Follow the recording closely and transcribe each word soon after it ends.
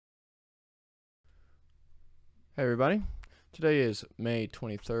Hey everybody, today is May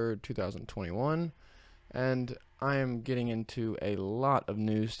 23rd, 2021, and I am getting into a lot of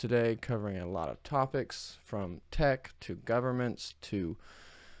news today, covering a lot of topics, from tech to governments to,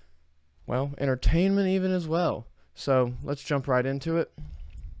 well, entertainment even as well. So let's jump right into it.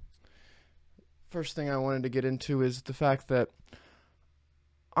 First thing I wanted to get into is the fact that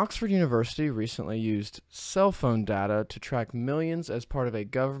Oxford University recently used cell phone data to track millions as part of a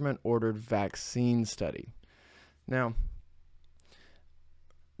government-ordered vaccine study. Now,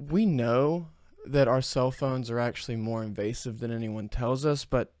 we know that our cell phones are actually more invasive than anyone tells us,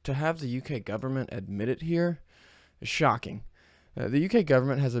 but to have the UK government admit it here is shocking. The UK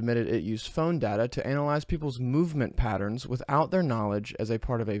government has admitted it used phone data to analyze people's movement patterns without their knowledge as a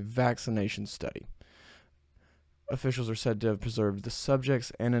part of a vaccination study. Officials are said to have preserved the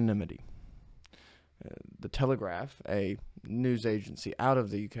subject's anonymity. The Telegraph, a news agency out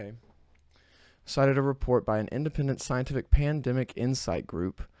of the UK, cited a report by an independent scientific pandemic insight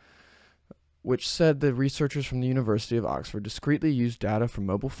group, which said the researchers from the University of Oxford discreetly used data from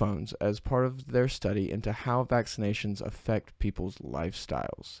mobile phones as part of their study into how vaccinations affect people's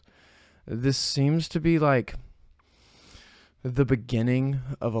lifestyles. This seems to be like the beginning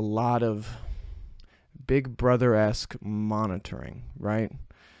of a lot of Big Brother-esque monitoring, right?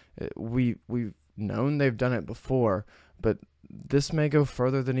 We've known they've done it before, but this may go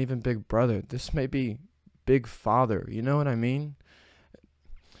further than even Big Brother. This may be Big Father. You know what I mean?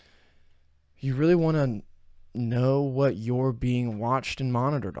 You really want to know what you're being watched and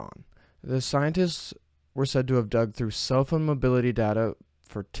monitored on. The scientists were said to have dug through cell phone mobility data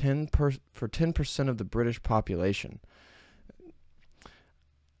for 10% of the British population.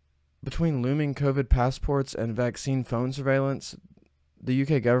 Between looming COVID passports and vaccine phone surveillance, the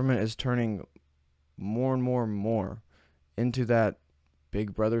UK government is turning more and more into that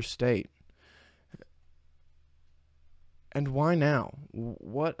Big Brother state. And why now?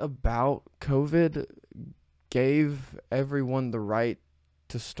 What about COVID gave everyone the right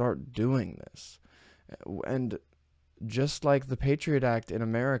to start doing this? And just like the Patriot Act in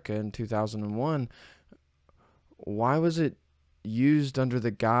America in 2001, why was it used under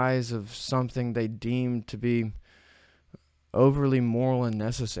the guise of something they deemed to be overly moral and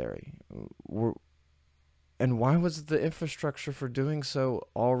necessary? And why was the infrastructure for doing so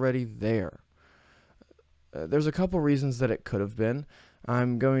already there? There's a couple reasons that it could have been.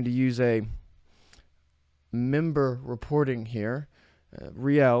 I'm going to use a member reporting here.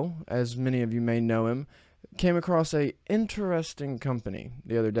 Riel, as many of you may know him, came across a interesting company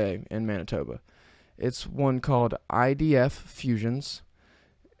the other day in Manitoba. It's one called IDF Fusions.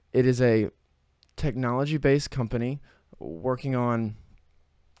 It is a technology-based company working on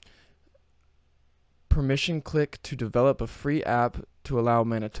permission click to develop a free app to allow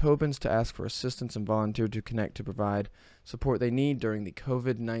Manitobans to ask for assistance and volunteer to connect to provide support they need during the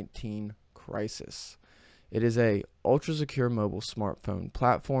COVID-19 crisis. It is a ultra-secure mobile smartphone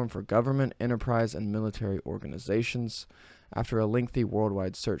platform for government, enterprise, and military organizations. After a lengthy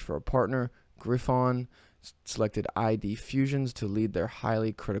worldwide search for a partner, Griffon selected ID Fusions to lead their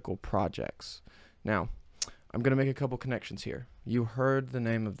highly critical projects. Now, I'm going to make a couple connections here. You heard the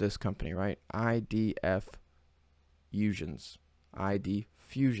name of this company, right? IDF Fusions. ID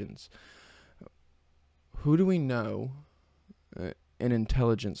Fusions. Who do we know in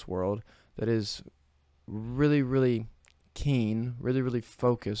intelligence world that is really keen, really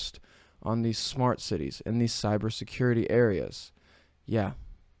focused on these smart cities and these cybersecurity areas? Yeah.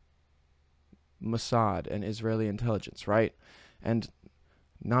 Mossad and Israeli intelligence, right? And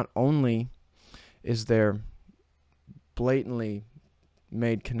not only is there blatantly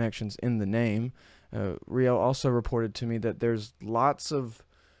made connections in the name, Riel also reported to me that there's lots of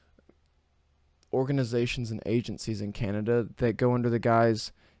organizations and agencies in Canada that go under the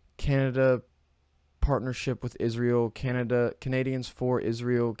guise Canada Partnership with Israel, Canadians for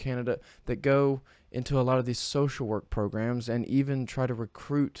Israel, Canada, that go into a lot of these social work programs and even try to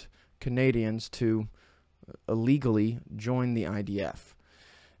recruit Canadians to illegally join the IDF.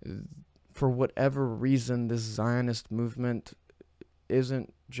 For whatever reason, this Zionist movement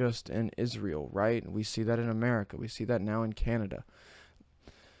isn't just in Israel, right? We see that in America. We see that now in Canada.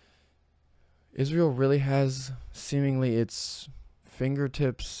 Israel really has seemingly its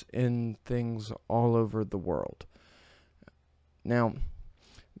fingertips in things all over the world. Now,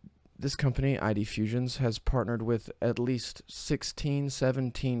 this company, ID Fusions, has partnered with at least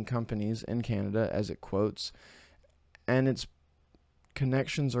 17 companies in Canada, as it quotes, and its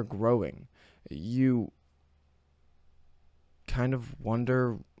connections are growing. You kind of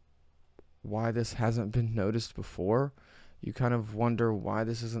wonder why this hasn't been noticed before. You kind of wonder why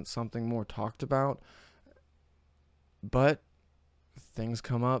this isn't something more talked about. But things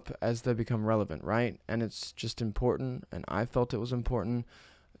come up as they become relevant, right? And it's just important, and I felt it was important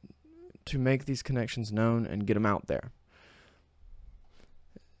to make these connections known and get them out there.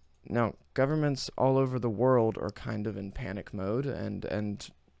 Now, governments all over the world are kind of in panic mode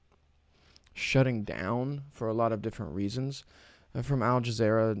and shutting down for a lot of different reasons. From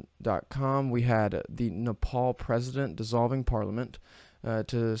AlJazeera.com, we had the Nepal president dissolving parliament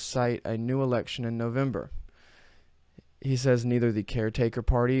to cite a new election in November. He says neither the caretaker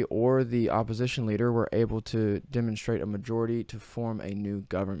party or the opposition leader were able to demonstrate a majority to form a new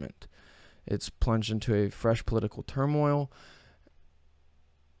government. It's plunged into a fresh political turmoil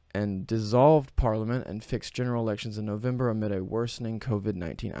and dissolved parliament and fixed general elections in November amid a worsening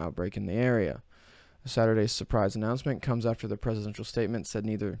COVID-19 outbreak in the area. Saturday's surprise announcement comes after the presidential statement said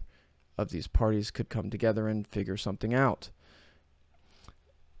neither of these parties could come together and figure something out.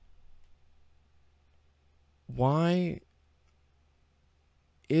 Why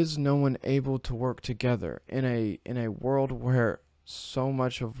is no one able to work together in a world where so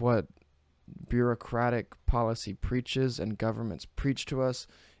much of what bureaucratic policy preaches and governments preach to us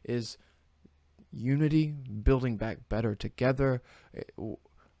is unity, building back better together?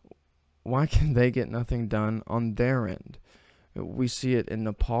 Why can they get nothing done on their end? We see it in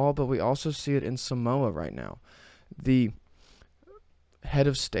Nepal, but we also see it in Samoa right now. The head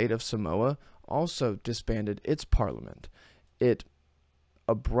of state of Samoa also disbanded its parliament. It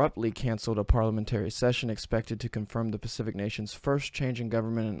abruptly canceled a parliamentary session expected to confirm the Pacific nation's first change in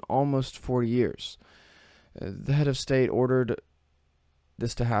government in almost 40 years. The head of state ordered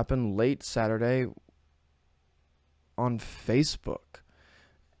this to happen late Saturday on Facebook,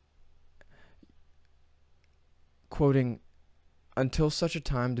 quoting, "Until such a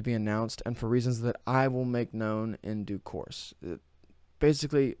time to be announced and for reasons that I will make known in due course."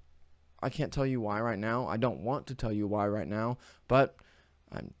 Basically, I can't tell you why right now. I don't want to tell you why right now, but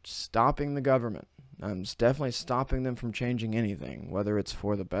I'm stopping the government. I'm definitely stopping them from changing anything, whether it's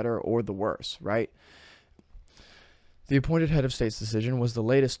for the better or the worse, right? The appointed head of state's decision was the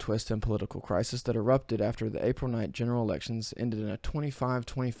latest twist in political crisis that erupted after the April 9 general elections ended in a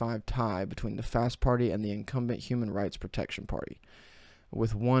 25-25 tie between the FAST Party and the incumbent Human Rights Protection Party,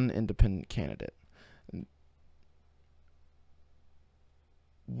 with one independent candidate.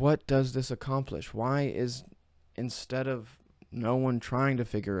 What does this accomplish? Why is, instead of no one trying to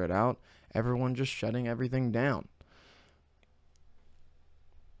figure it out, everyone just shutting everything down?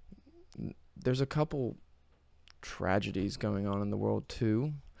 There's a couple tragedies going on in the world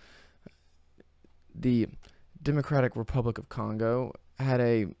too. The Democratic Republic of Congo had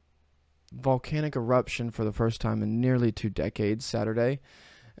a volcanic eruption for the first time in nearly 2 decades Saturday.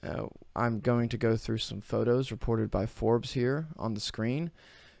 I'm going to go through some photos reported by Forbes here on the screen.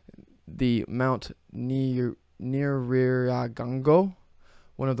 The Mount Nyiragongo,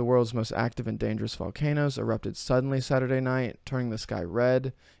 one of the world's most active and dangerous volcanoes, erupted suddenly Saturday night, turning the sky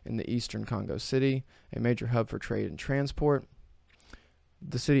red in the eastern Congo city, a major hub for trade and transport.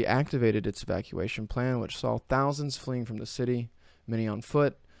 The city activated its evacuation plan, which saw thousands fleeing from the city, many on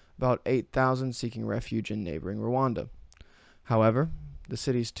foot, about 8,000 seeking refuge in neighboring Rwanda. However, the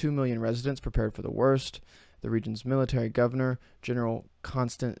city's 2 million residents prepared for the worst. The region's military governor, General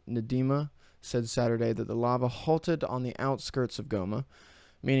Constant Ndima, said Saturday that the lava halted on the outskirts of Goma,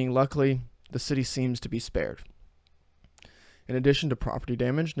 meaning luckily the city seems to be spared. In addition to property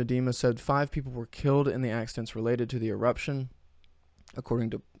damage, Ndima said 5 people were killed in the accidents related to the eruption,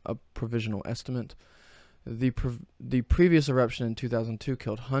 according to a provisional estimate. The previous eruption in 2002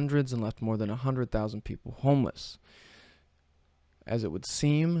 killed hundreds and left more than 100,000 people homeless. As it would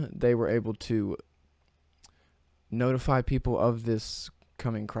seem, they were able to notify people of this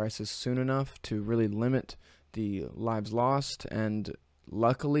coming crisis soon enough to really limit the lives lost, and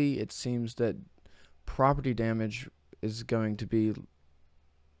luckily it seems that property damage is going to be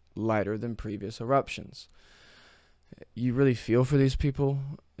lighter than previous eruptions. You really feel for these people.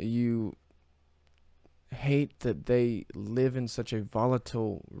 You hate that they live in such a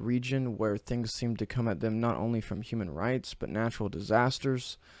volatile region where things seem to come at them not only from human rights but natural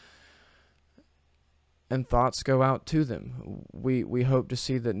disasters. And thoughts go out to them. We hope to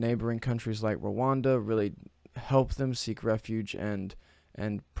see that neighboring countries like Rwanda really help them seek refuge and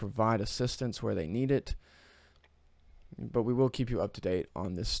provide assistance where they need it. But we will keep you up to date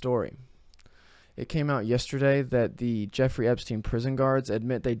on this story. It came out yesterday that the Jeffrey Epstein prison guards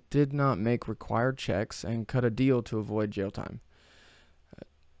admit they did not make required checks and cut a deal to avoid jail time.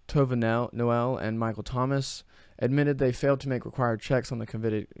 Tova Noel and Michael Thomas admitted they failed to make required checks on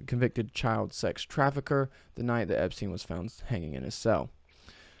the convicted child sex trafficker the night that Epstein was found hanging in his cell.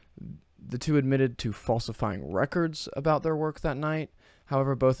 The two admitted to falsifying records about their work that night.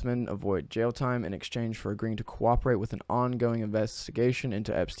 However, both men avoid jail time in exchange for agreeing to cooperate with an ongoing investigation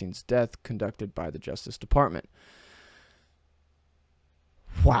into Epstein's death conducted by the Justice Department.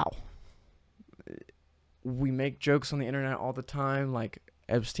 Wow. We make jokes on the internet all the time, like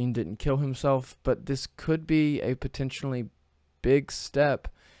Epstein didn't kill himself, but this could be a potentially big step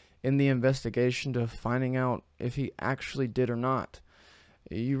in the investigation to finding out if he actually did or not.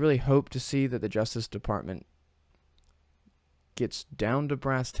 You really hope to see that the Justice Department gets down to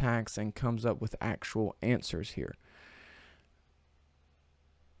brass tacks and comes up with actual answers here.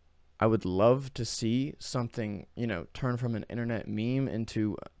 I would love to see something, turn from an internet meme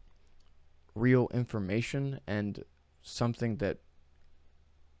into real information and something that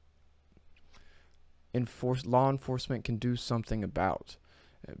law enforcement can do something about.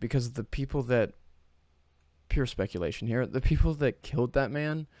 Because the people that, pure speculation here, the people that killed that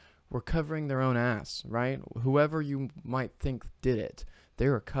man were covering their own ass, right? Whoever you might think did it, they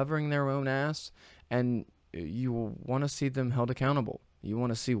were covering their own ass, and you want to see them held accountable. You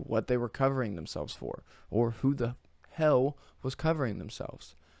want to see what they were covering themselves for, or who the hell was covering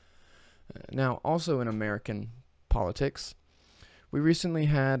themselves. Now, also in American politics, we recently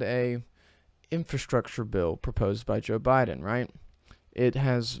had a infrastructure bill proposed by Joe Biden, right? It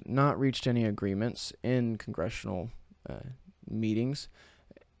has not reached any agreements in congressional meetings,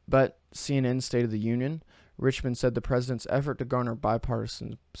 but CNN State of the Union, Richmond said the president's effort to garner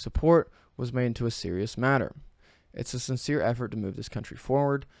bipartisan support was made into a serious matter. It's a sincere effort to move this country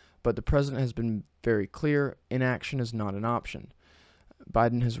forward, but the president has been very clear, inaction is not an option.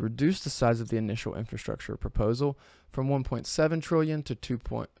 Biden has reduced the size of the initial infrastructure proposal from $1.7 trillion to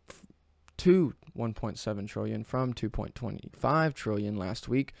 $1.7 trillion from $2.25 trillion last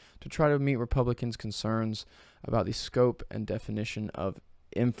week to try to meet Republicans' concerns about the scope and definition of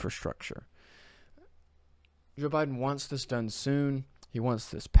infrastructure. Joe Biden wants this done soon. He wants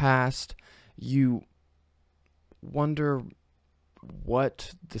this passed. You wonder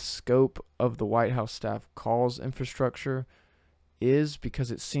what the scope of the White House staff calls infrastructure is,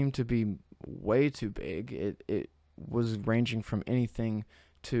 because it seemed to be way too big. It was ranging from anything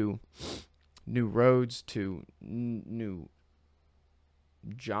to new roads, to new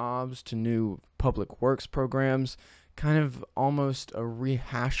jobs, to new public works programs, kind of almost a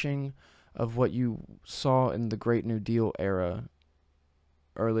rehashing of what you saw in the Great New Deal era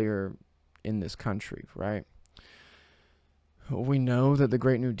earlier in this country, right? We know that the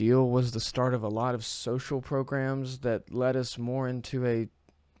Great New Deal was the start of a lot of social programs that led us more into a,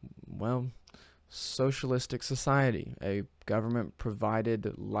 socialistic society, a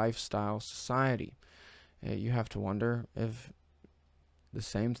government-provided lifestyle society. You have to wonder if the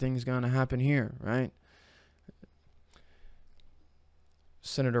same thing's going to happen here, right?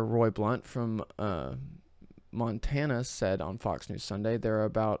 Senator Roy Blunt from Montana said on Fox News Sunday there are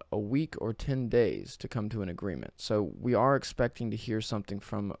about a week or 10 days to come to an agreement. So we are expecting to hear something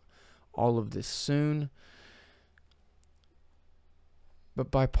from all of this soon.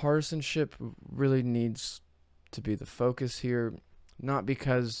 But bipartisanship really needs to be the focus here, not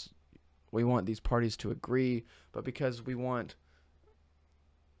because we want these parties to agree, but because we want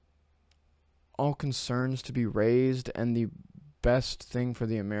all concerns to be raised and the best thing for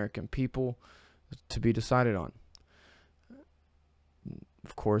the American people to be decided on.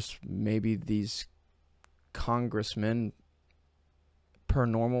 Of course, maybe these congressmen, per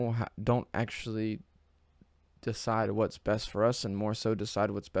normal, don't actually decide what's best for us, and more so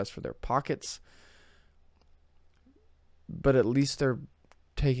decide what's best for their pockets. But at least they're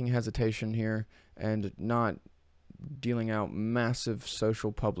taking hesitation here and not dealing out massive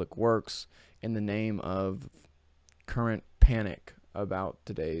social public works in the name of current panic about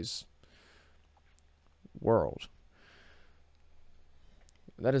today's world.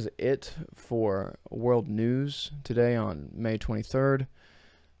 That is it for world news today on May 23rd.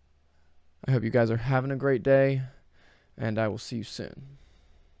 I hope you guys are having a great day, and I will see you soon.